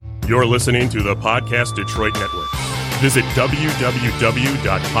You're listening to the Podcast Detroit Network. Visit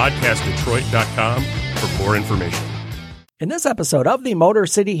www.podcastdetroit.com for more information. In this episode of the Motor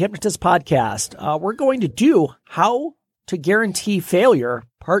City Hypnotist Podcast, we're going to do How to Guarantee Failure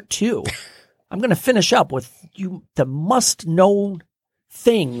Part 2. I'm going to finish up with the must-know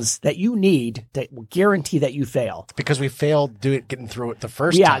things that you need that will guarantee that you fail. Because we failed getting through it the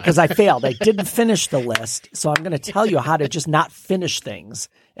first time. Yeah, because I failed. I didn't finish the list. So I'm going to tell you how to just not finish things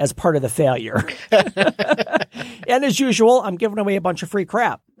as part of the failure. And as usual, I'm giving away a bunch of free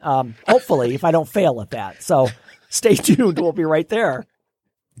crap. Hopefully, if I don't fail at that. So stay tuned. We'll be right there.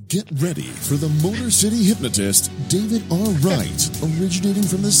 Get ready for the Motor City Hypnotist, David R. Wright, originating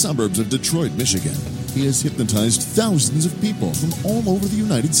from the suburbs of Detroit, Michigan. He has hypnotized thousands of people from all over the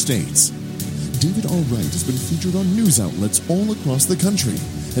United States. David R. Wright has been featured on news outlets all across the country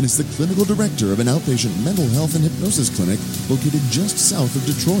and is the clinical director of an outpatient mental health and hypnosis clinic located just south of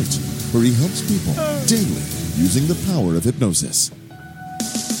Detroit, where he helps people daily using the power of hypnosis.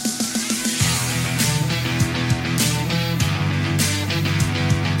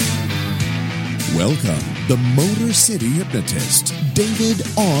 Welcome, the Motor City Hypnotist, David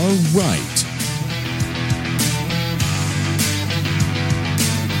R. Wright.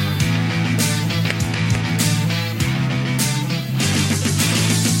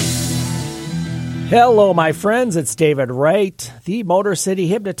 Hello, my friends. It's David Wright, the Motor City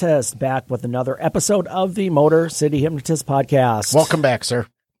Hypnotist, back with another episode of the Motor City Hypnotist Podcast. Welcome back, sir.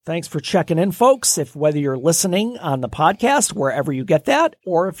 Thanks for checking in, folks. If whether you're listening on the podcast, wherever you get that,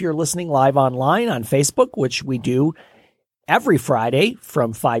 or if you're listening live online on Facebook, which we do every Friday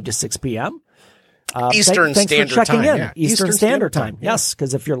from 5 to 6 p.m. Eastern thanks Standard for checking Time. in. Yeah. Eastern Standard Time. Yeah. Yes,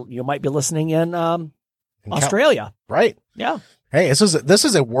 because if you might be listening in Australia. Right. Yeah. Hey, this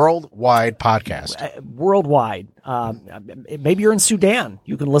is a worldwide podcast. Worldwide. Maybe you're in Sudan.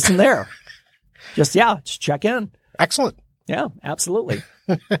 You can listen there. just check in. Excellent. Yeah, absolutely.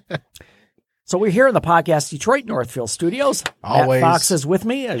 So we're here in the Podcast Detroit Northfield Studios. Always. Matt Fox is with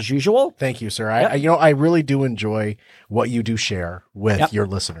me as usual. Thank you, sir. Yep. I really do enjoy what you do share with your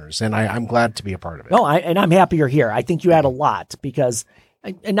listeners, and I'm glad to be a part of it. No, I'm happy you're here. I think you add a lot because,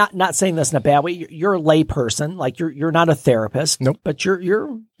 and not saying this in a bad way. You're a lay person, like you're not a therapist. Nope. But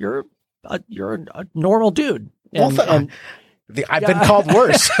you're a normal dude. I've been called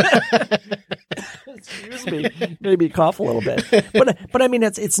worse. Excuse me, maybe cough a little bit, but I mean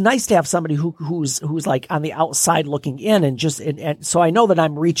it's nice to have somebody who's like on the outside looking in, and so I know that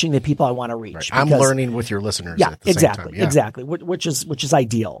I'm reaching the people I want to reach. Right. I'm learning with your listeners. Yeah, at the same time. Yeah. Exactly, which is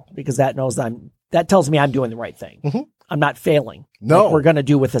ideal because that tells me I'm doing the right thing. Mm-hmm. I'm not failing. No, like we're going to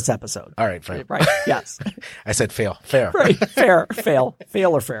do with this episode. All right, fair. Right. Yes. I said fail. Fair. Right. Fair. Fail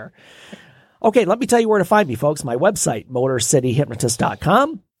or fair. Okay, let me tell you where to find me, folks. My website,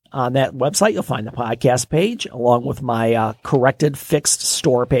 motorcityhypnotist.com. On that website, you'll find the podcast page along with my corrected fixed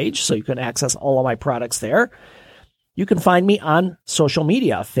store page, so you can access all of my products there. You can find me on social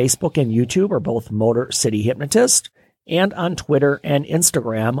media. Facebook and YouTube are both Motor City Hypnotist, and on Twitter and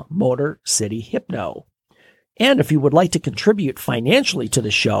Instagram, Motor City Hypno. And if you would like to contribute financially to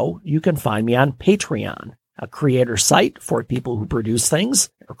the show, you can find me on Patreon, a creator site for people who produce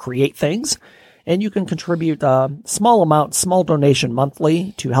things or create things. And you can contribute a small donation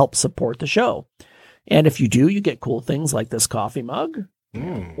monthly to help support the show. And if you do, you get cool things like this coffee mug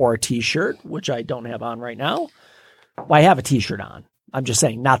or a t-shirt, which I don't have on right now. Well, I have a t-shirt on. I'm just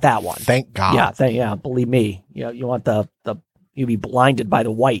saying, not that one. Thank God. Yeah, believe me. You want you'll be blinded by the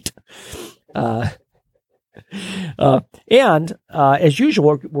white. And as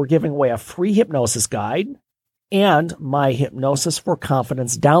usual, we're giving away a free hypnosis guide and my Hypnosis for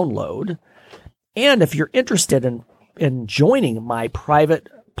Confidence download. And if you're interested in joining my private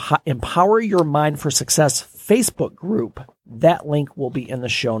Empower Your Mind for Success Facebook group, that link will be in the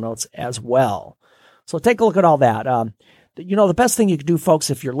show notes as well. So take a look at all that. The best thing you can do, folks,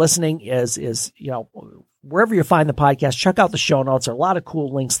 if you're listening is wherever you find the podcast, check out the show notes. There are a lot of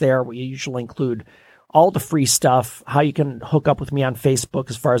cool links there. We usually include all the free stuff, how you can hook up with me on Facebook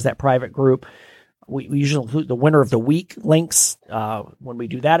as far as that private group. We usually include the winner of the week links when we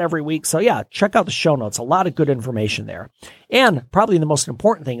do that every week. So yeah, check out the show notes. A lot of good information there. And probably the most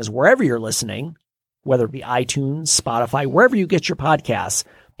important thing is wherever you're listening, whether it be iTunes, Spotify, wherever you get your podcasts,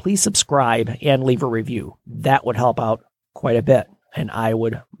 please subscribe and leave a review. That would help out quite a bit, and I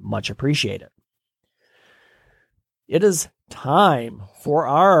would much appreciate it. It is time for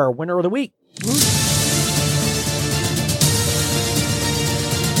our winner of the week.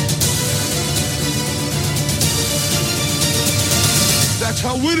 That's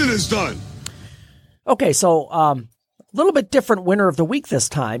how winning is done. Okay, so little bit different winner of the week this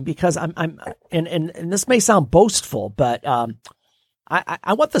time because and this may sound boastful, but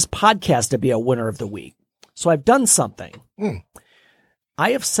I want this podcast to be a winner of the week. So I've done something.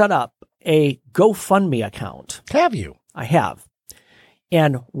 I have set up a GoFundMe account. Have you? I have.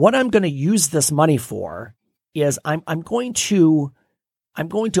 And what I'm going to use this money for is I'm going to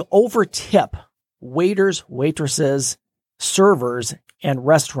overtip waiters, waitresses, servers, and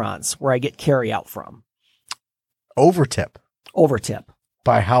restaurants where I get carry out from. Overtip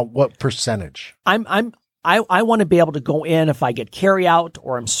By what percentage? I want to be able to go in if I get carry out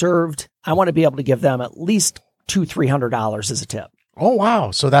or I'm served. I want to be able to give them at least $200-$300 as a tip. Oh,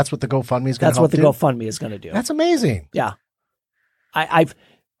 wow. So that's what the GoFundMe is going to help do? That's what the GoFundMe is going to do. That's amazing. Yeah. I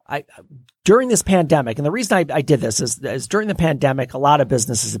during this pandemic, and the reason I did this is during the pandemic, a lot of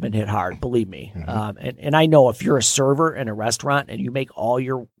businesses have been hit hard, believe me. And I know if you're a server in a restaurant and you make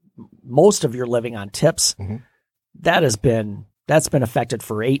most of your living on tips, that's been affected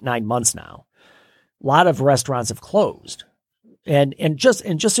for 8-9 months now. A lot of restaurants have closed. And just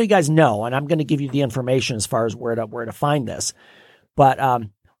so you guys know, and I'm going to give you the information as far as where to find this, but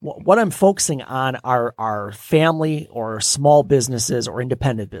what I'm focusing on are family or small businesses or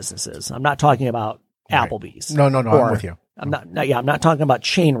independent businesses. I'm not talking about Applebee's. No, I'm with you. I'm not talking about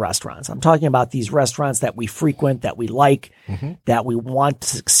chain restaurants. I'm talking about these restaurants that we frequent, that we like, that we want to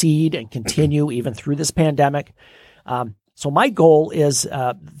succeed and continue even through this pandemic. So my goal is,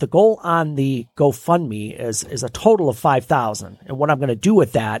 the goal on the GoFundMe is a total of $5,000. And what I'm going to do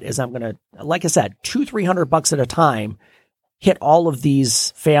with that is I'm going to, like I said, $200-$300 at a time, hit all of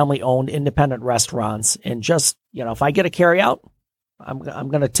these family owned independent restaurants. And just, if I get a carry out, I'm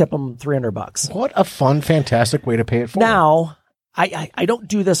going to tip them $300. What a fun, fantastic way to pay it forward. Now, I don't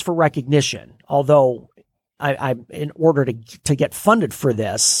do this for recognition, although I'm in order to get funded for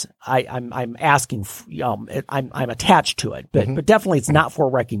this, I'm asking, I'm attached to it, but definitely it's not for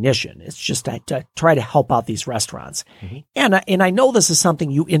recognition. It's just to try to help out these restaurants. And I know this is something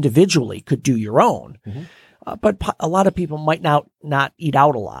you individually could do your own, but a lot of people might not eat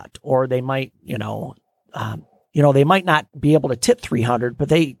out a lot, or they might, they might not be able to tip 300, but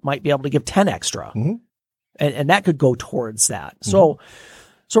they might be able to give 10 extra, and that could go towards that. So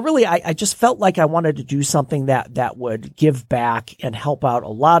really, I just felt like I wanted to do something that would give back and help out a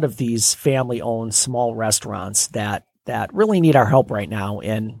lot of these family-owned small restaurants that really need our help right now.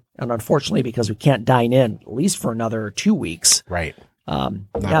 And unfortunately, because we can't dine in at least for another 2 weeks, right?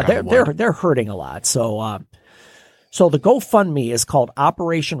 They're hurting a lot. So the GoFundMe is called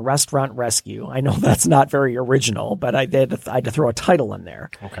Operation Restaurant Rescue. I know that's not very original, but I had to throw a title in there.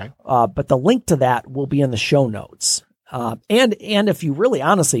 Okay. But the link to that will be in the show notes. And if you really,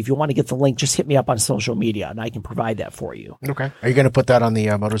 honestly, if you want to get the link, just hit me up on social media and I can provide that for you. Okay. Are you going to put that on the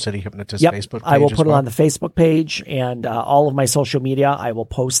Motor City Hypnotist Facebook page? I will put it on the Facebook page and all of my social media. I will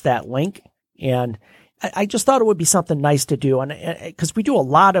post that link. And I just thought it would be something nice to do. And because we do a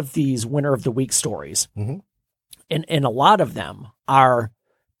lot of these winner of the week stories, and a lot of them are,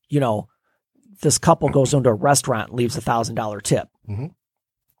 this couple goes into a restaurant and leaves $1,000 tip,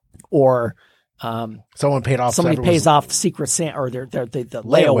 or someone paid off. Somebody pays off the Secret Santa or the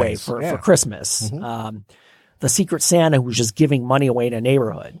layaway for Christmas. The Secret Santa who's just giving money away in a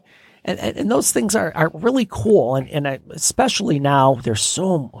neighborhood, and those things are really cool. And especially now, there's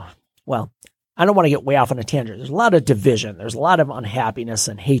I don't want to get way off on a tangent. There's a lot of division. There's a lot of unhappiness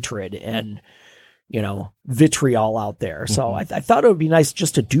and hatred and vitriol out there. So I thought it would be nice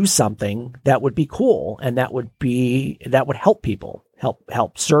just to do something that would be cool and that would help people.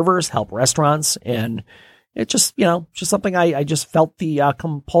 Help servers, help restaurants, and it just something I just felt the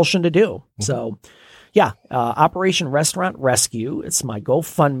compulsion to do. So, Operation Restaurant Rescue. It's my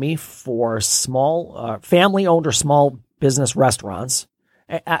GoFundMe for small family-owned or small business restaurants.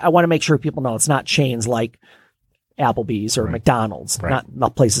 I want to make sure people know it's not chains like Applebee's or McDonald's,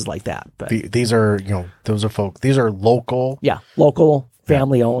 not places like that. But these are those are these are local, local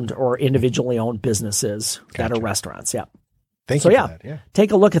family-owned or individually owned businesses that are restaurants. Yeah. Thank you for that. Yeah.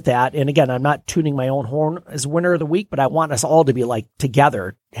 Take a look at that. And again, I'm not tooting my own horn as winner of the week, but I want us all to be like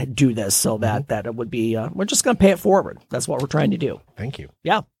together and do this so that it would be, we're just going to pay it forward. That's what we're trying to do. Thank you.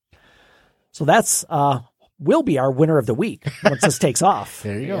 Yeah. So that's, will be our winner of the week once this takes off.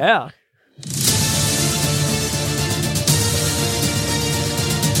 There you go. Yeah.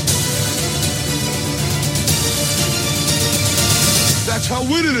 That's how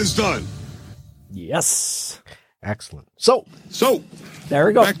winning is done. Yes. Excellent. So there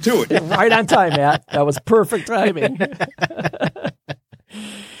we go. Back to it. Right on time, Matt. That was perfect timing.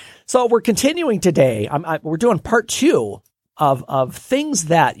 So we're continuing today. We're doing part 2 of things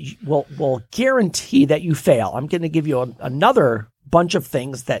that will guarantee that you fail. I'm going to give you another bunch of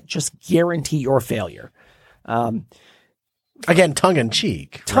things that just guarantee your failure. Again, tongue in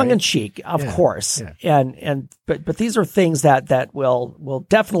cheek, of course. Yeah. But these are things that will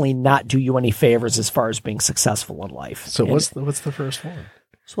definitely not do you any favors as far as being successful in life. So what's the first one?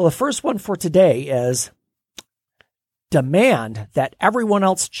 So the first one for today is demand that everyone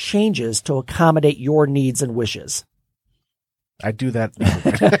else changes to accommodate your needs and wishes. I do that.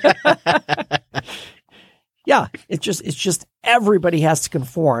 Yeah, it's just everybody has to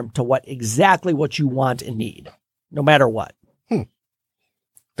conform to exactly what you want and need, no matter what.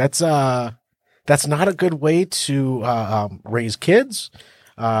 That's not a good way to raise kids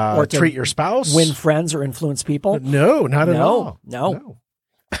or treat your spouse, win friends, or influence people. No, not at all. No.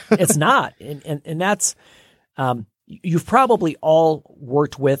 It's not, and that's you've probably all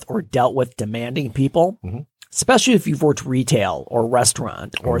worked with or dealt with demanding people, especially if you've worked retail or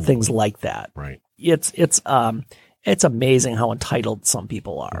restaurant or things like that. Right. It's amazing how entitled some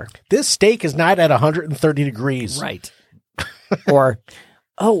people are. This steak is not at 130 degrees. Right. Or,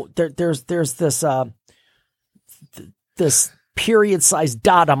 there's this this period-sized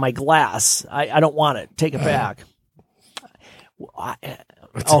dot on my glass. I don't want it. Take it back.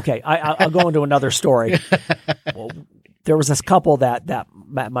 Okay, I'll go into another story. There was this couple that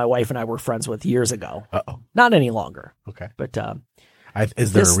my wife and I were friends with years ago. Not any longer. Okay. But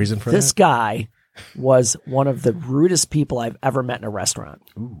is there a reason for this that? guy was one of the rudest people I've ever met in a restaurant.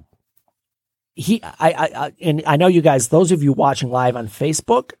 Ooh. And I know you guys, those of you watching live on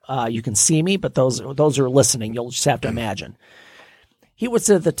Facebook, you can see me, but those who are listening, you'll just have to imagine. He would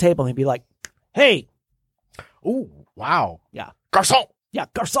sit at the table and he'd be like, "Hey." Ooh, wow. Yeah. Garçon. Yeah,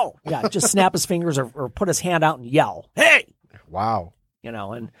 garçon. Yeah, just snap his fingers or put his hand out and yell, "Hey!" Wow.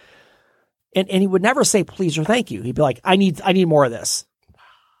 And he would never say please or thank you. He'd be like, I need more of this.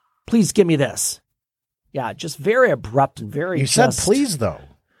 Please give me this. Yeah, just very abrupt and very. You said please though.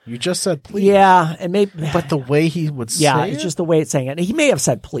 You just said please. Yeah, and maybe, but the way he would say it, it's just the way it's saying it. He may have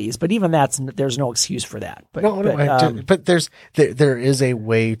said please, but even there's no excuse for that. But but there is a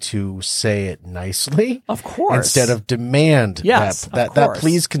way to say it nicely, of course, instead of demand. Yes, that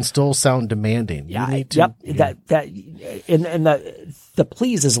please can still sound demanding. Yeah, you need to, and the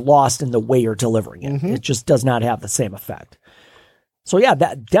please is lost in the way you're delivering it. It just does not have the same effect. So yeah,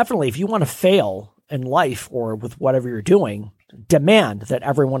 that definitely, if you want to fail in life or with whatever you're doing, demand that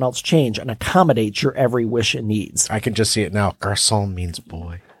everyone else change and accommodate your every wish and needs. I can just see it now. Garçon means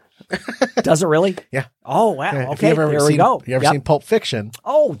boy. Does it really? Yeah. Oh, wow. Yeah. Okay, there we go. You ever seen Pulp Fiction?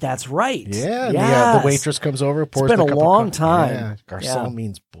 Oh, that's right. Yeah. Yes. The waitress comes over, pours It's been the a cup long of time. Yeah. Garçon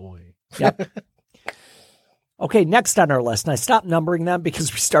means boy. Yep. Okay, next on our list, and I stopped numbering them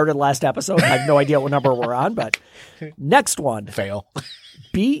because we started last episode. I have no idea what number we're on, but next one. Fail.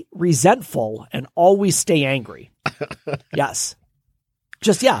 Be resentful and always stay angry. Yes.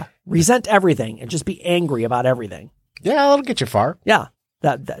 Just, resent everything and just be angry about everything. Yeah, that'll get you far. Yeah,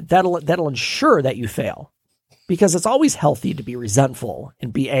 that'll ensure that you fail, because it's always healthy to be resentful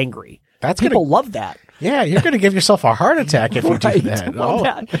and be angry. People love that. Yeah, you're going to give yourself a heart attack if you do that.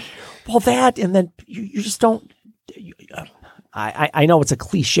 Well, that, and then you just don't. I know it's a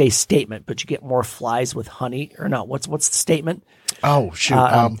cliche statement, but you get more flies with honey, or no? What's the statement? Oh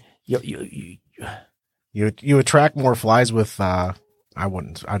shoot! You attract more flies with. I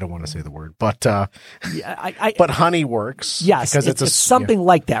don't want to say the word, but but honey works. Yes, because it's something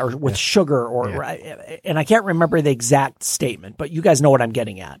like that, or with sugar, or and I can't remember the exact statement, but you guys know what I'm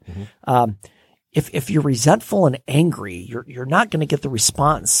getting at. If you're resentful and angry, you're not going to get the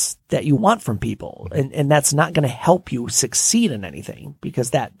response that you want from people, and that's not going to help you succeed in anything, because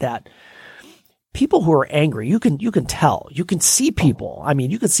that people who are angry, you can tell, you can see people. I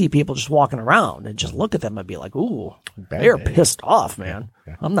mean, you can see people just walking around and just look at them and be like, "Ooh, they're pissed off, man.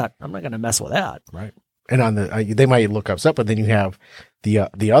 Yeah. I'm not going to mess with that." Right. And on they might look upset, but then you have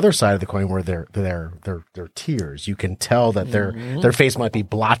the other side of the coin where they're tears. You can tell that their face might be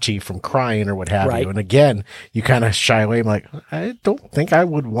blotchy from crying or what have you. And again, you kind of shy away. I'm like, I don't think I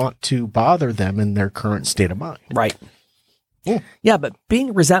would want to bother them in their current state of mind. Right. Yeah, but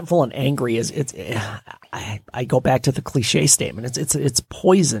being resentful and angry I go back to the cliche statement. It's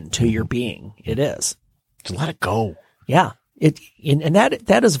poison to your being. It is. Just let it go. Yeah. And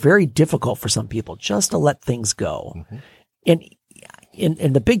that is very difficult for some people, just to let things go. And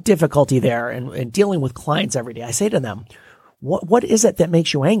the big difficulty there, and dealing with clients every day, I say to them, what is it that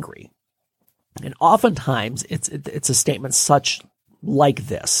makes you angry? And oftentimes it's a statement such like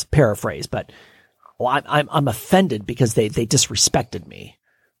this, paraphrase, but I'm offended because they disrespected me,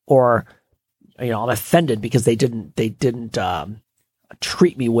 or I'm offended because they didn't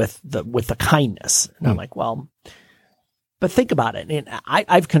treat me with the kindness. And I'm like, well, but think about it. And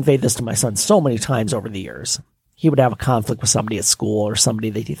I've conveyed this to my son so many times over the years. He would have a conflict with somebody at school or somebody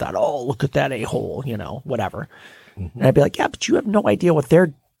that he thought, oh, look at that a-hole, whatever. Mm-hmm. And I'd be like, yeah, but you have no idea what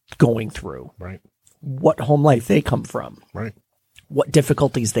they're going through. Right. What home life they come from. Right. What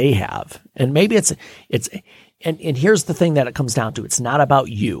difficulties they have. And maybe it's and here's the thing that it comes down to. It's not about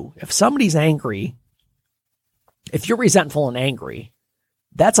you. If somebody's angry, if you're resentful and angry,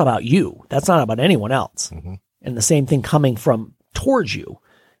 that's about you. That's not about anyone else. Mm-hmm. And the same thing coming from towards you.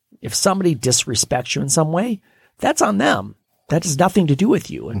 If somebody disrespects you in some way, that's on them. That has nothing to do with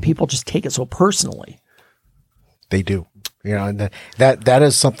you. And people just take it so personally. They do. And that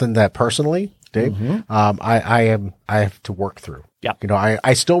is something that personally, Dave, I have to work through. Yeah.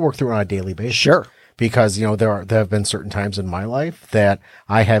 I still work through on a daily basis. Sure. Because, there have been certain times in my life that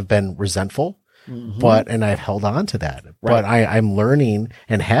I have been resentful, and I've held on to that. Right. But I'm learning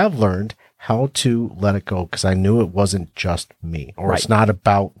and have learned how to let it go, because I knew it wasn't just me, or it's not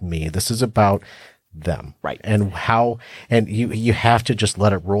about me. This is about them. Right. And you have to just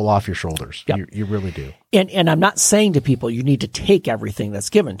let it roll off your shoulders. Yep. You really do. And I'm not saying to people, you need to take everything that's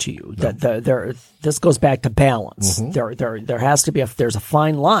given to you. No. This goes back to balance. Mm-hmm. There has to be there's a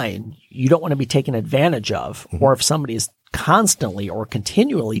fine line. You don't want to be taken advantage of, or if somebody is constantly or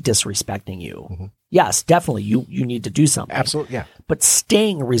continually disrespecting you. Yes, definitely you need to do something. Absolutely. Yeah. But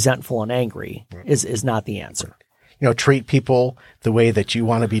staying resentful and angry is not the answer. Treat people the way that you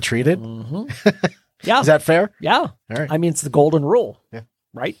want to be treated. Yeah. Is that fair? Yeah. All right. I mean, it's the golden rule. Yeah.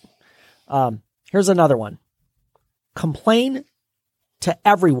 Right. Here's another one. Complain to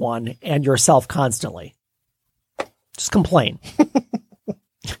everyone and yourself constantly. Just complain.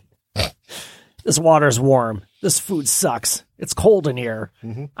 This water's warm. This food sucks. It's cold in here.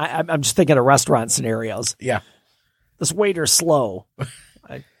 Mm-hmm. I'm just thinking of restaurant scenarios. Yeah. This waiter's slow.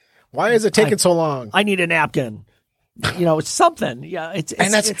 Why is it taking so long? I need a napkin. It's something. Yeah.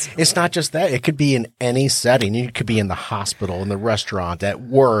 It's not just that. It could be in any setting. You could be in the hospital, in the restaurant, at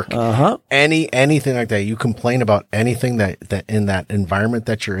work, anything like that. You complain about anything that in that environment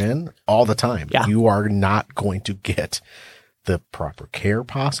that you're in all the time. Yeah. You are not going to get the proper care,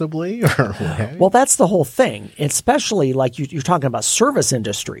 possibly. Well, that's the whole thing. Especially like you're talking about service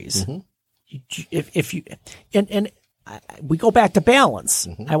industries. Mm-hmm. If you we go back to balance.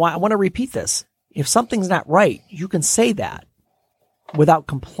 Mm-hmm. I want to repeat this. If something's not right, you can say that without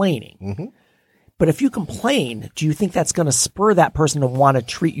complaining. Mm-hmm. But if you complain, do you think that's going to spur that person to want to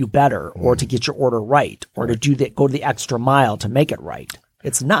treat you better, or to get your order right, or to go to the extra mile to make it right?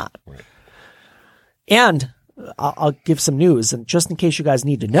 It's not. Right. And I'll give some news, and just in case you guys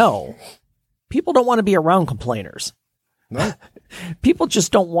need to know, people don't want to be around complainers. No. People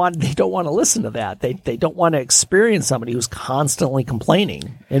just don't want to listen to that. They don't want to experience somebody who's constantly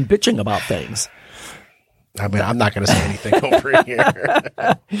complaining and bitching about things. I mean, I'm not going to say anything over here.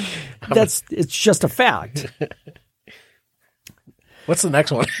 It's just a fact. What's the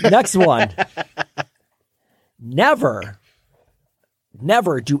next one? Next one. Never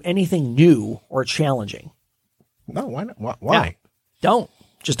do anything new or challenging. No, why not? Why? Yeah,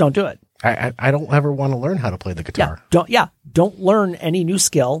 just don't do it. I don't ever want to learn how to play the guitar. Don't learn any new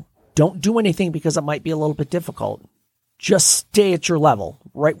skill. Don't do anything because it might be a little bit difficult. Just stay at your level,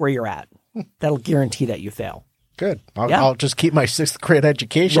 right where you're at. That'll guarantee that you fail. Good. I'll just keep my 6th grade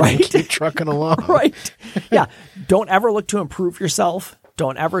education and keep trucking along. Right. Yeah. Don't ever look to improve yourself.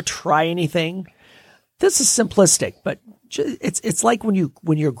 Don't ever try anything. This is simplistic, but it's like when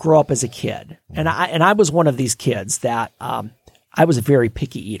you grow up as a kid. And I was one of these kids that I was a very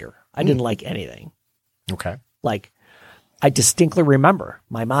picky eater. I didn't like anything. Okay. Like, I distinctly remember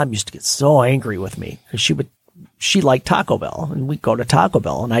my mom used to get so angry with me because she liked Taco Bell, and we'd go to Taco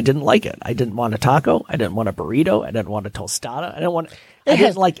Bell, and I didn't like it. I didn't want a taco. I didn't want a burrito. I didn't want a tostada. I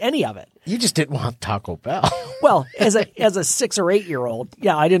didn't like any of it. You just didn't want Taco Bell. Well, as a 6 or 8 year old,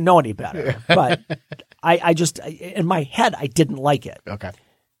 yeah, I didn't know any better, but I just, in my head, I didn't like it. Okay.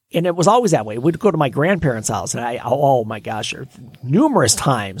 And it was always that way. We'd go to my grandparents' house, and oh my gosh, numerous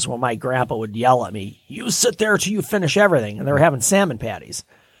times when my grandpa would yell at me, "You sit there till you finish everything," and they were having salmon patties.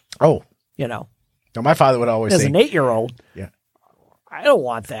 Oh, Now, my father would always say, as an 8-year-old, yeah, I don't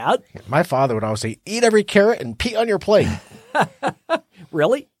want that. My father would always say, "Eat every carrot and pee on your plate."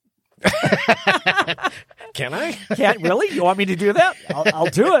 Really? Can I? Can't really? You want me to do that? I'll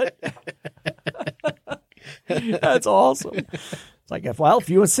do it. That's awesome. It's like, if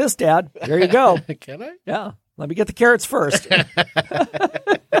you insist, Dad, there you go. Can I? Yeah. Let me get the carrots first.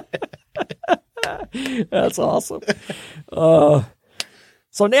 That's awesome.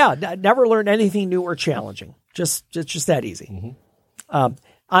 So yeah, never learn anything new or challenging. Just that easy. On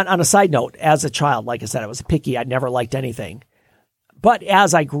a side note, as a child, like I said, I was picky. I never liked anything. But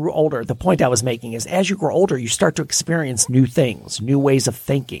as I grew older, the point I was making is as you grow older, you start to experience new things, new ways of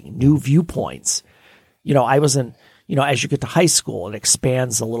thinking, new viewpoints. As you get to high school, it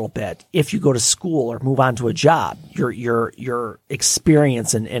expands a little bit. If you go to school or move on to a job, your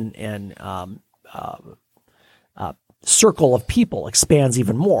experience and circle of people expands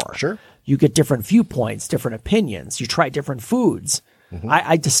even more. Sure. You get different viewpoints, different opinions. You try different foods.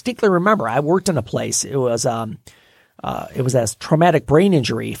 I distinctly remember I worked in a place. It was a traumatic brain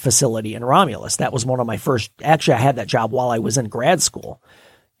injury facility in Romulus. That was one of my first. Actually, I had that job while I was in grad school.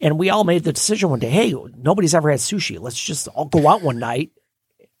 And we all made the decision one day, hey, nobody's ever had sushi. Let's just all go out one night,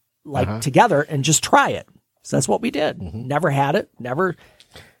 together, and just try it. So that's what we did. Never had it. Never.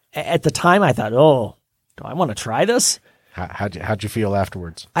 At the time, I thought, oh, do I want to try this? How'd you feel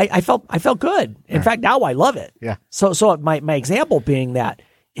afterwards? I felt good. In fact, now I love it. Yeah. So my example being that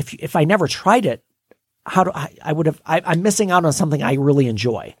if I never tried it, I'm missing out on something I really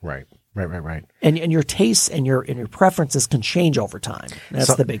enjoy. Right. And your tastes and your preferences can change over time.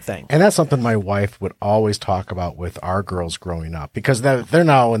 That's the big thing. And that's something my wife would always talk about with our girls growing up because they're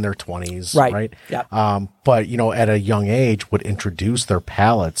now in their 20s, right? Yeah. But at a young age would introduce their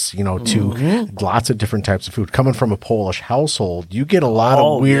palates, to lots of different types of food. Coming from a Polish household, you get a lot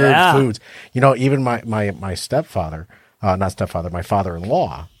of weird foods. Even my stepfather, not stepfather, my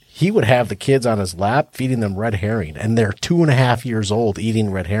father-in-law. He would have the kids on his lap feeding them red herring, and they're 2.5 years old eating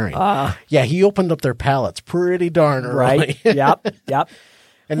red herring. He opened up their palates pretty darn early. Right. Yep.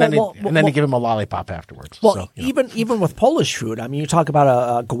 And then they give him a lollipop afterwards. Well, even with Polish food, I mean, you talk about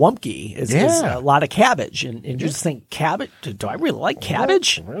a gołąbki is a lot of cabbage, and you just think cabbage. Do I really like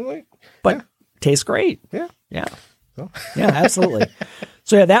cabbage? Really? But tastes great. Yeah. So. Yeah, absolutely.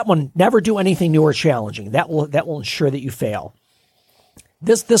 So that one, never do anything new or challenging. That will ensure that you fail.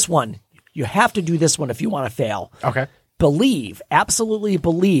 This one, you have to do this one if you want to fail. Okay. Absolutely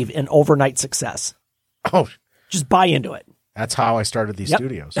believe in overnight success. Oh. Just buy into it. That's how I started these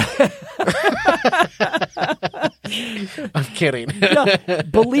studios. I'm kidding.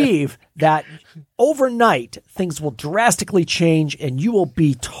 Believe that overnight things will drastically change and you will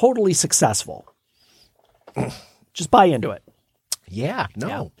be totally successful. Just buy into it. Yeah, no.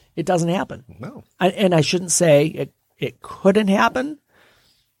 Yeah, it doesn't happen. No. And I shouldn't say it couldn't happen.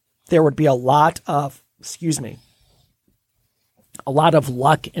 There would be a lot of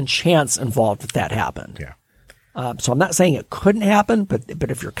luck and chance involved if that happened. Yeah. So I'm not saying it couldn't happen, but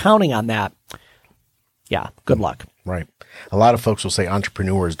if you're counting on that, good luck. Right. A lot of folks will say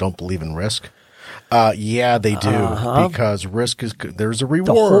entrepreneurs don't believe in risk. Yeah, they do because risk there's a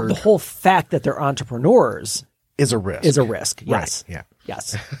reward. The whole fact that they're entrepreneurs is a risk. Yes. Right. Yeah.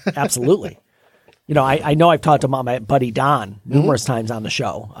 Yes. Absolutely. I know I've talked about my buddy Don numerous times on the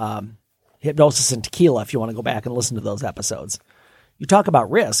show. Hypnosis and Tequila, if you want to go back and listen to those episodes. You talk about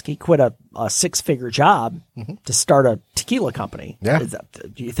risk. He quit a 6-figure job to start a tequila company. Yeah.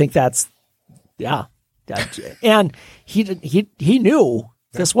 Do you think that's – yeah. And he knew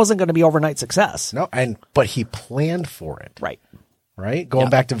this wasn't going to be overnight success. No, but he planned for it. Right. Going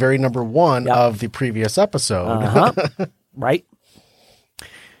back to very number 1 of the previous episode. Right.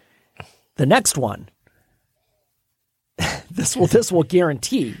 The next one, this will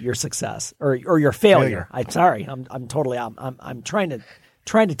guarantee your success or your failure. I'm trying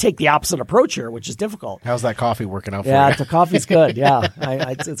to take the opposite approach here, which is difficult. How's that coffee working out for you? Yeah, the coffee's good. Yeah,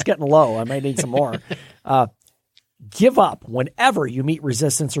 it's getting low. I might need some more. Give up whenever you meet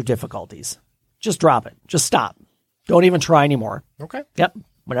resistance or difficulties. Just drop it. Just stop. Don't even try anymore. Okay. Yep.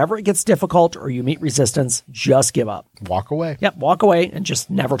 Whenever it gets difficult or you meet resistance, just give up. Walk away. Yep, walk away and just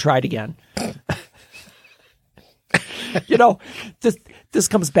never try it again. This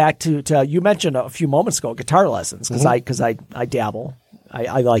comes back to you mentioned a few moments ago guitar lessons because I dabble.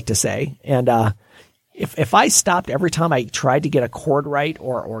 I like to say, and if I stopped every time I tried to get a chord right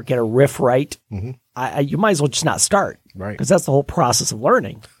or get a riff right, you might as well just not start, right? Because that's the whole process of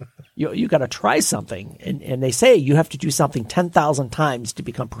learning. You got to try something, and they say you have to do something 10,000 times to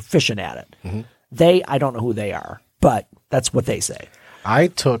become proficient at it. I don't know who they are, but that's what they say. I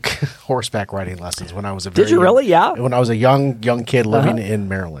took horseback riding lessons when I was when I was a young kid living in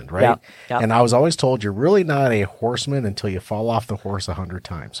Maryland, right? Yeah. And I was always told you're really not a horseman until you fall off the horse 100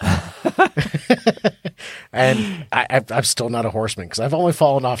 times. And I'm still not a horseman because I've only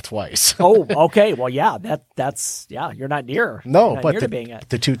fallen off twice. Oh, okay. Well, yeah, that's you're not near. No, not but near to being it.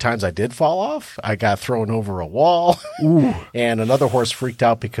 The 2 times I did fall off, I got thrown over a wall. And another horse freaked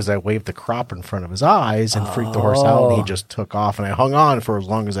out because I waved the crop in front of his eyes and freaked the horse out, and he just took off, and I hung on on for as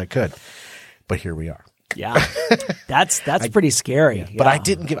long as I could. But here we are. Yeah. That's pretty scary. But Yeah. I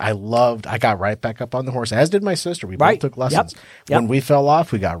didn't give, I got right back up on the horse, as did my sister. We Right. both took lessons. Yep. When we fell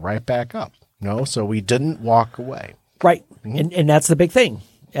off, we got right back up. No, so we didn't walk away. Right. And that's the big thing.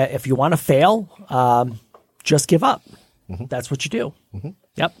 If you want to fail, just give up. That's what you do.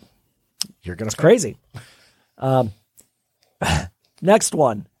 Yep. You're going to Crazy. Next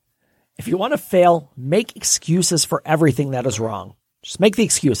one. If you want to fail, make excuses for everything that is wrong. Just make the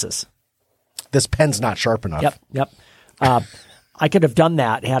excuses. This pen's not sharp enough. Yep. I could have done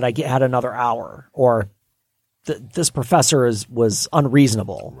that had I had another hour, or this professor was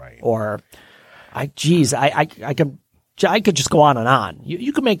unreasonable, Right. or I could just go on and on.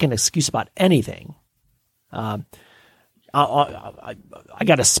 You can make an excuse about anything. I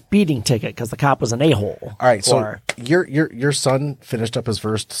got a speeding ticket because the cop was an a-hole. All right. So Or- your son finished up his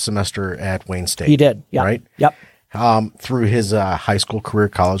first semester at Wayne State. he did. Yep. Right. Yep. Through his high school career,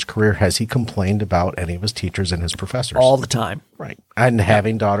 college career, has he complained about any of his teachers and his professors? All the time. Right. And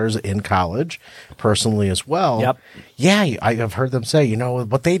having daughters in college personally as well. Yep. Yeah. I have heard them say,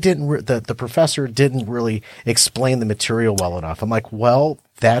 but they didn't, the professor didn't really explain the material well enough. I'm like, well,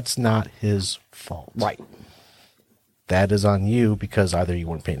 that's not his fault. Right. That is on you because either you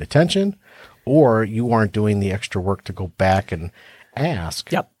weren't paying attention or you aren't doing the extra work to go back and ask.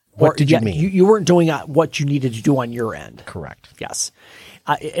 Yep. What did you mean? You weren't doing what you needed to do on your end. Correct. Yes.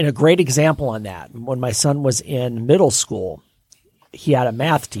 And a great example on that, when my son was in middle school, he had a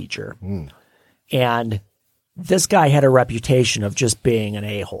math teacher. And this guy had a reputation of just being an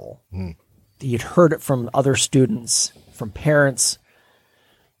a-hole. He'd heard it from other students, from parents.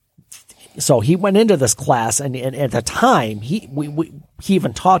 So he went into this class, and at the time, he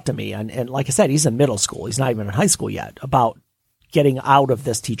even talked to me. And like I said, he's in middle school. He's not even in high school yet, about getting out of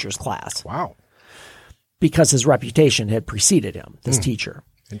this teacher's class. Wow. Because his reputation had preceded him, this teacher.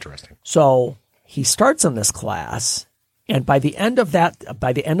 Interesting. So he starts in this class, and by the end of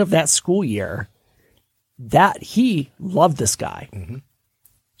that school year, that he loved this guy.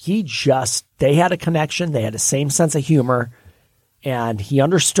 They had a connection. They had the same sense of humor, and he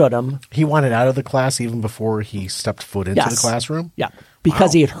understood him. He wanted out of the class even before he stepped foot into the Yes. classroom? Yeah,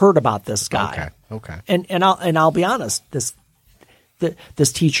 because he had heard about this guy. Okay. And I'll be honest, this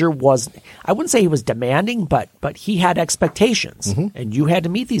teacher was, I wouldn't say he was demanding, but he had expectations, and you had to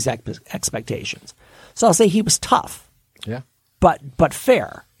meet these expectations. So I'll say he was tough, Yeah. but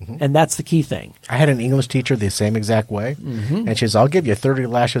fair, and that's the key thing. I had an English teacher the same exact way, and she says, I'll give you 30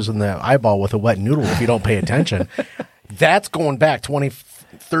 lashes in the eyeball with a wet noodle if you don't pay attention. That's going back 20,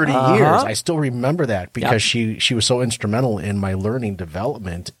 30 years. I still remember that because she was so instrumental in my learning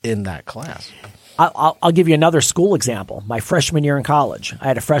development in that class. I'll give you another school example. My freshman year in college, I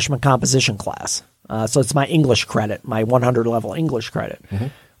had a freshman composition class. So it's my English credit, my 100 level English credit.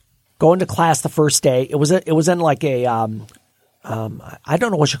 Go into class the first day. It was in like a, I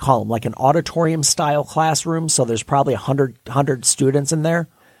don't know what you call them, like an auditorium style classroom. So there's probably 100 students in there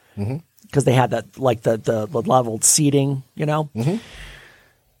because they had that, like the leveled seating,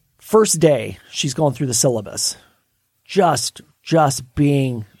 First day, she's going through the syllabus. She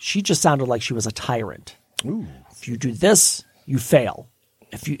just sounded like she was a tyrant. Ooh. If you do this, you fail.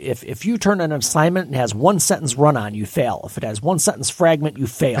 If you turn an assignment and has one sentence run on, you fail. If it has one sentence fragment, you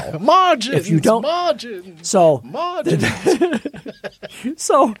fail. Margins. If you don't, margins. So Margins.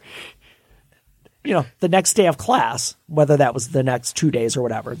 so the next day of class, whether that was the next 2 days or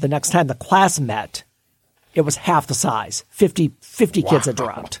whatever, the next time the class met, it was half the size. 50 kids had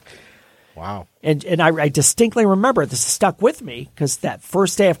dropped. Wow. And I distinctly remember, this stuck with me, because that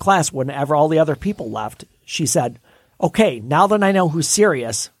first day of class, whenever all the other people left, she said, okay, now that I know who's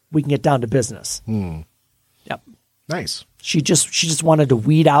serious, we can get down to business. Yep. Nice. She just wanted to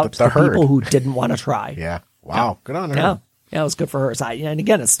weed out the herd. people who didn't want to try. Yeah. Wow. Good on her. Yeah. Yeah, it was good for her. And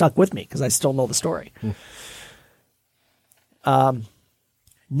again, it stuck with me because I still know the story.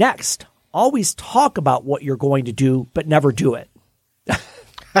 Next, always talk about what you're going to do, but never do it.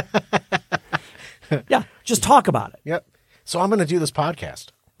 Yeah, just talk about it. Yep. So I'm going to do this podcast.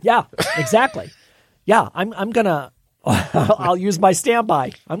 Yeah, exactly. Yeah, I'm gonna. I'll use my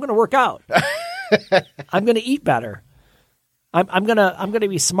standby. I'm gonna work out. I'm gonna eat better. I'm gonna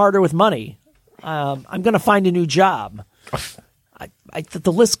be smarter with money. I'm gonna find a new job.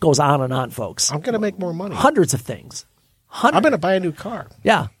 The list goes on and on, folks. I'm going to make more money. Hundreds of things. I'm going to buy a new car.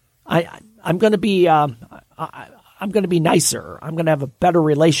 Yeah, I'm gonna be. I'm going to be nicer. I'm going to have a better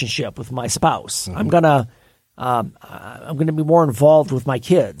relationship with my spouse. I'm going to be more involved with my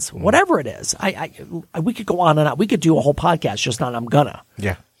kids. Whatever it is, we could go on and on. We could do a whole podcast just on I'm gonna.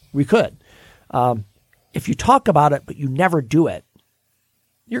 Yeah. We could. If you talk about it but you never do it,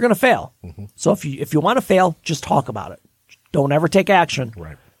 you're going to fail. So if you want to fail, just talk about it. Don't ever take action.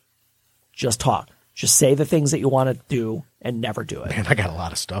 Right. Just talk. Just say the things that you want to do and never do it. Man, I got a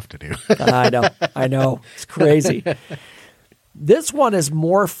lot of stuff to do. I know. It's crazy. This one is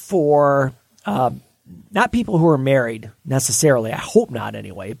more for not people who are married necessarily. I hope not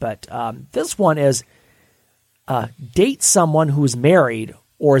anyway. But this one is date someone who's married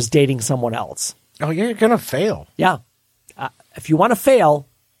or is dating someone else. Oh, you're going to fail. Yeah. If you want to fail,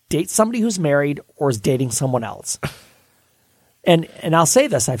 date somebody who's married or is dating someone else. And I'll say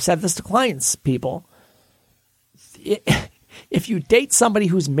this. I've said this to clients, people. If you date somebody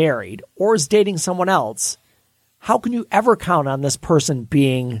who's married or is dating someone else, how can you ever count on this person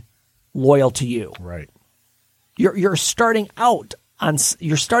being loyal to you? Right. You're starting out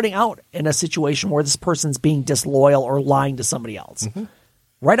in a situation where this person's being disloyal or lying to somebody else.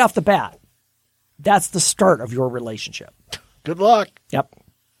 Right off the bat. That's the start of your relationship. Good luck. Yep.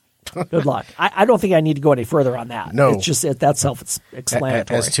 Good luck. I don't think I need to go any further on that. No. It's just that's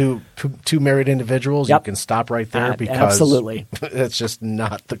self-explanatory. As two married individuals, Yep. you can stop right there because absolutely. That's just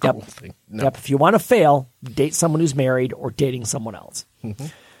not the cool thing. No. Yep. If you want to fail, date someone who's married or dating someone else.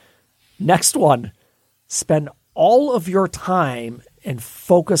 Next one, spend all of your time and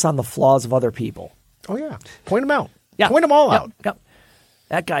focus on the flaws of other people. Oh, yeah. Point them out. Yeah. Point them all out. Yep.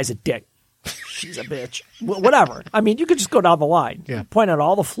 That guy's a dick. She's a bitch. Whatever. I mean, you could just go down the line. Yeah. Point out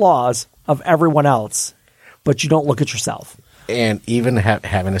all the flaws of everyone else, but you don't look at yourself. And even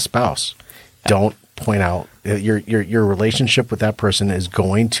having a spouse, don't point out your relationship with that person is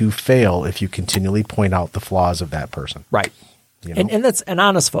going to fail if you continually point out the flaws of that person. Right. You know? And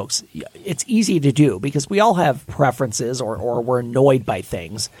honest, folks, it's easy to do because we all have preferences or we're annoyed by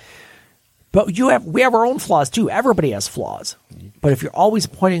things. But we have our own flaws too. Everybody has flaws. But if you're always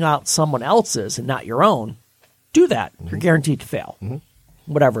pointing out someone else's and not your own, do that. You're guaranteed to fail,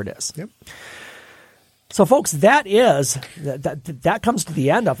 whatever it is. Yep. So, folks, that comes to the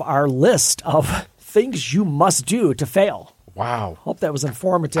end of our list of things you must do to fail. Wow. Hope that was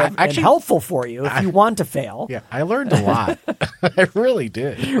informative and helpful for you if you want to fail. Yeah, I learned a lot. I really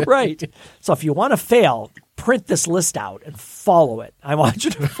did. Right. So if you want to fail, print this list out and follow it. I want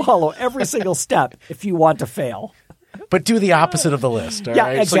you to follow every single step if you want to fail. But do the opposite of the list, all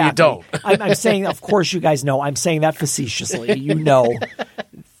right? Exactly. So you don't. I'm saying, of course, you guys know, I'm saying that facetiously. You know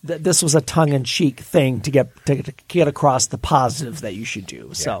that this was a tongue-in-cheek thing to get across the positives that you should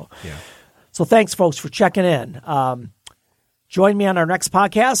do. So thanks, folks, for checking in. Join me on our next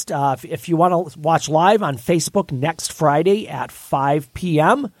podcast. If you want to watch live on Facebook next Friday at 5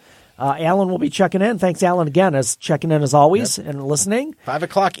 p.m., Alan will be checking in. Thanks, Alan, again, as checking in as always and listening. 5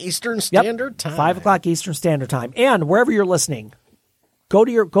 o'clock Eastern Standard Time. 5 o'clock Eastern Standard Time. And wherever you're listening, go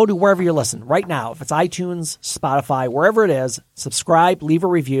to wherever you're listening right now. If it's iTunes, Spotify, wherever it is, subscribe, leave a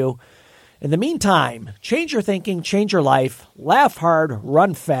review. In the meantime, change your thinking, change your life, laugh hard,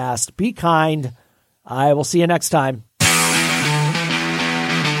 run fast, be kind. I will see you next time.